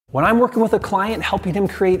When I'm working with a client, helping him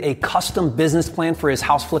create a custom business plan for his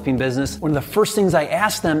house flipping business, one of the first things I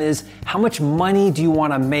ask them is, how much money do you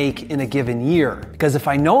want to make in a given year? Because if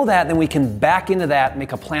I know that, then we can back into that,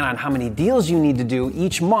 make a plan on how many deals you need to do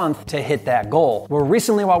each month to hit that goal. Well,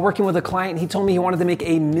 recently while working with a client, he told me he wanted to make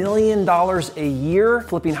 $1 million a year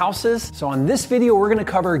flipping houses. So on this video, we're going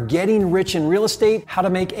to cover getting rich in real estate, how to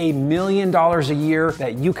make $1 million a year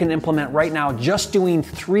that you can implement right now, just doing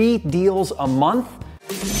 3 deals a month.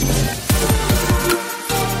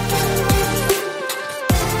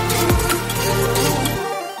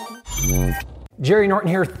 Jerry Norton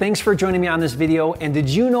here. Thanks for joining me on this video. And did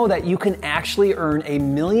you know that you can actually earn $1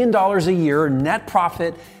 million a year net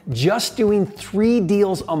profit just doing 3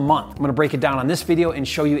 deals a month? I'm going to break it down on this video and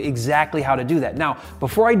show you exactly how to do that. Now,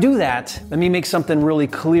 before I do that, let me make something really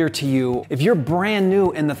clear to you. If you're brand new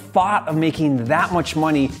and the thought of making that much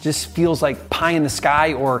money just feels like pie in the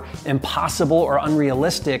sky or impossible or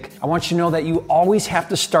unrealistic, I want you to know that you always have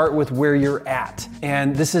to start with where you're at.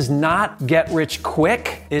 And this is not get rich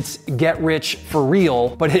quick, it's get rich for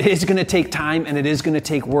real, but it is going to take time and it is going to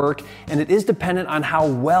take work, and it is dependent on how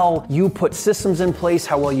well you put systems in place,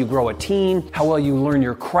 how well you grow a team, how well you learn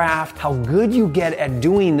your craft, how good you get at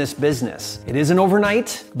doing this business. It isn't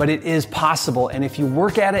overnight, but it is possible, and if you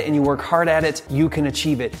work at it and you work hard at it, you can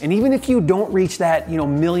achieve it. And even if you don't reach that,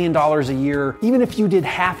 $1 million a year, even if you did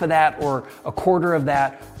half of that or a quarter of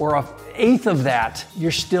that or an eighth of that,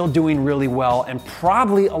 you're still doing really well and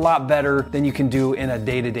probably a lot better than you can do in a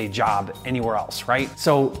day-to-day job anywhere else, right?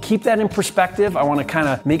 So keep that in perspective. I want to kind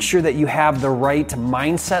of make sure that you have the right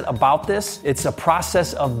mindset about this. It's a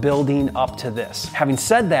process of building up to this. Having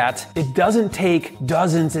said that, it doesn't take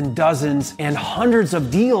dozens and dozens and hundreds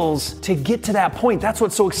of deals to get to that point. That's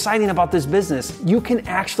what's so exciting about this business. You can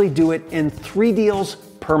actually do it in 3 deals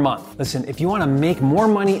per month. Listen, if you want to make more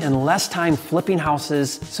money in less time flipping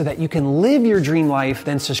houses so that you can live your dream life,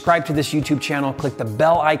 then subscribe to this YouTube channel, click the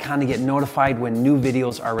bell icon to get notified when new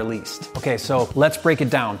videos are released. Okay, so let's break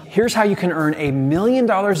it down. Here's how you can earn $1 million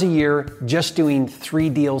a year just doing 3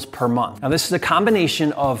 deals per month. Now, this is a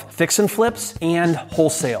combination of fix and flips and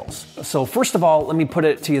wholesales. So first of all, let me put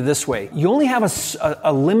it to you this way. You only have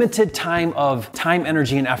a limited time of time,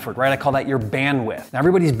 energy, and effort, right? I call that your bandwidth. Now,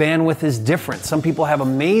 everybody's bandwidth is different. Some people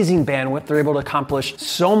have amazing bandwidth. They're able to accomplish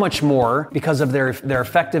so much more because of their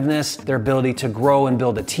effectiveness, their ability to grow and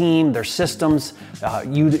build a team, their systems,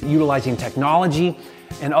 utilizing technology.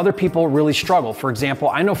 And other people really struggle. For example,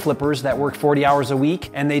 I know flippers that work 40 hours a week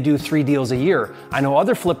and they do 3 deals a year. I know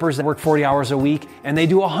other flippers that work 40 hours a week and they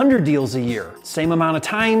do 100 deals a year. Same amount of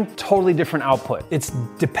time, totally different output. It's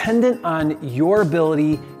dependent on your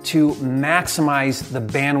ability to maximize the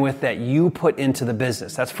bandwidth that you put into the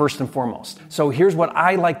business. That's first and foremost. So here's what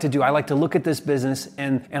I like to do. I like to look at this business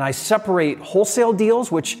and I separate wholesale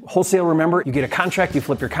deals, which wholesale, remember, you get a contract, you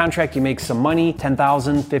flip your contract, you make some money,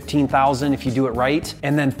 $10,000, $15,000 if you do it right.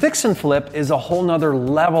 And then fix and flip is a whole nother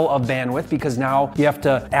level of bandwidth because now you have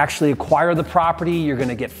to actually acquire the property, you're going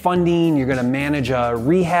to get funding, you're going to manage a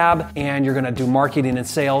rehab, and you're going to do marketing and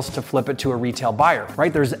sales to flip it to a retail buyer,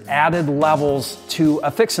 right? There's added levels to a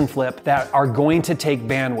fix and flip that are going to take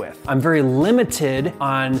bandwidth. I'm very limited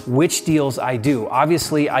on which deals I do.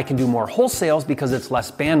 Obviously, I can do more wholesales because it's less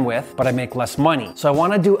bandwidth, but I make less money. So I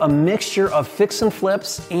want to do a mixture of fix and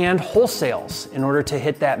flips and wholesales in order to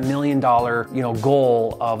hit that $1 million, goal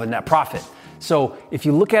of a net profit. So if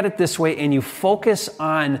you look at it this way and you focus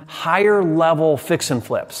on higher level fix and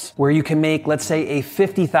flips where you can make, let's say, a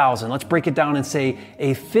 $50,000, let's break it down and say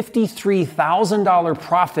a $53,000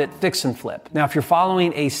 profit fix and flip. Now, if you're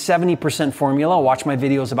following a 70% formula, watch my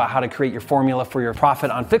videos about how to create your formula for your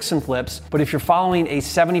profit on fix and flips. But if you're following a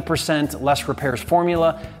 70% less repairs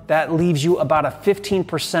formula, that leaves you about a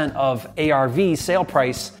 15% of ARV, sale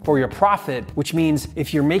price, for your profit, which means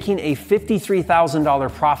if you're making a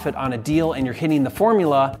 $53,000 profit on a deal and you're hitting the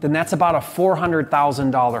formula, then that's about a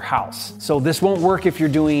 $400,000 house. So this won't work if you're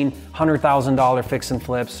doing $100,000 fix and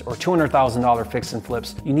flips or $200,000 fix and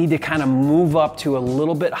flips. You need to kind of move up to a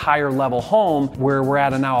little bit higher level home where we're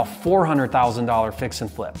at now a $400,000 fix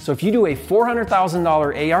and flip. So if you do a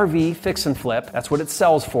 $400,000 ARV fix and flip, that's what it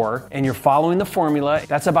sells for, and you're following the formula,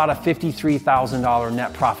 that's about a $53,000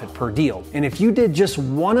 net profit per deal. And if you did just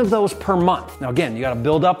one of those per month, now again, you got to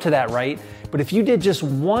build up to that, right? But if you did just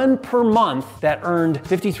one per month that earned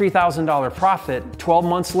 $53,000 profit, 12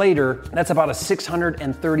 months later, that's about a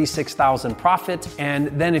 $636,000 profit. And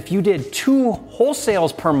then if you did 2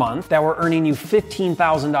 wholesales per month that were earning you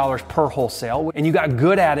 $15,000 per wholesale, and you got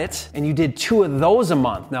good at it, and you did 2 of those a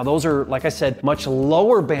month. Now those are, like I said, much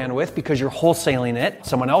lower bandwidth because you're wholesaling it.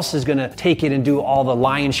 Someone else is gonna take it and do all the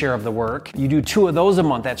lion's share of the work. You do 2 of those a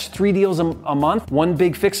month. That's 3 deals a month. 1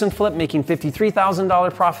 big fix and flip making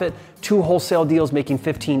 $53,000 profit. 2 wholesale deals making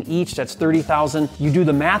 15 each, that's 30,000. You do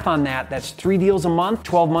the math on that, that's 3 deals a month,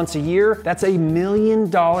 12 months a year. That's a $1 million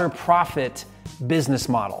profit business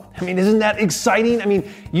model. I mean, isn't that exciting? I mean,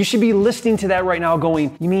 you should be listening to that right now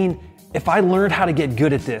going, you mean, if I learned how to get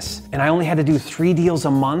good at this and I only had to do 3 deals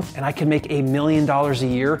a month and I could make $1 million a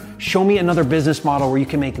year, show me another business model where you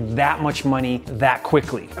can make that much money that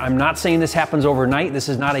quickly. I'm not saying this happens overnight. This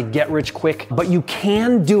is not a get rich quick, but you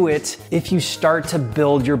can do it if you start to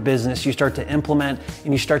build your business, you start to implement,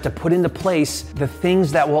 and you start to put into place the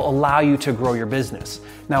things that will allow you to grow your business.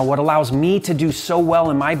 Now, what allows me to do so well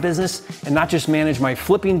in my business and not just manage my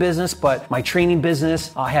flipping business, but my training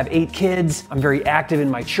business. I have 8 kids. I'm very active in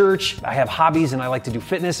my church. I have hobbies and I like to do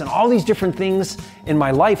fitness and all these different things in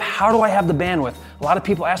my life. How do I have the bandwidth? A lot of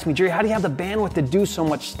people ask me, Jerry, how do you have the bandwidth to do so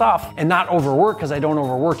much stuff and not overwork? Because I don't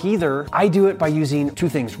overwork either. I do it by using 2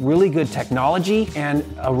 things, really good technology and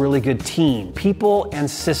a really good team, people and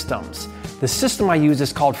systems. The system I use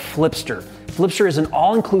is called Flipster. Flipster is an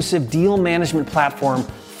all-inclusive deal management platform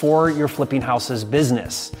for your flipping houses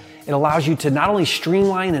business. It allows you to not only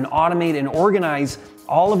streamline and automate and organize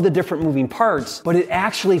all of the different moving parts, but it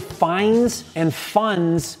actually finds and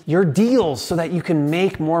funds your deals so that you can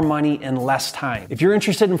make more money in less time. If you're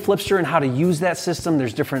interested in Flipster and how to use that system,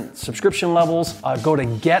 there's different subscription levels. Go to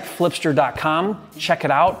getflipster.com, check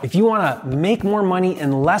it out. If you wanna make more money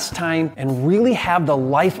in less time and really have the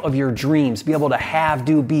life of your dreams, be able to have,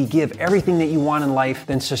 do, be, give everything that you want in life,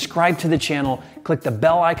 then subscribe to the channel, click the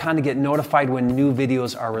bell icon to get notified when new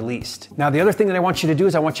videos are released. Now, the other thing that I want you to do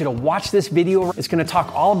is I want you to watch this video. It's gonna talk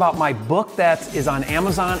all about my book that is on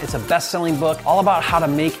Amazon. It's a best-selling book, all about how to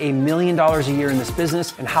make $1 million a year in this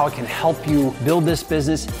business and how it can help you build this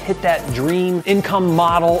business, hit that dream income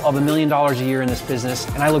model of $1 million a year in this business.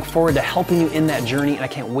 And I look forward to helping you in that journey, and I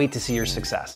can't wait to see your success.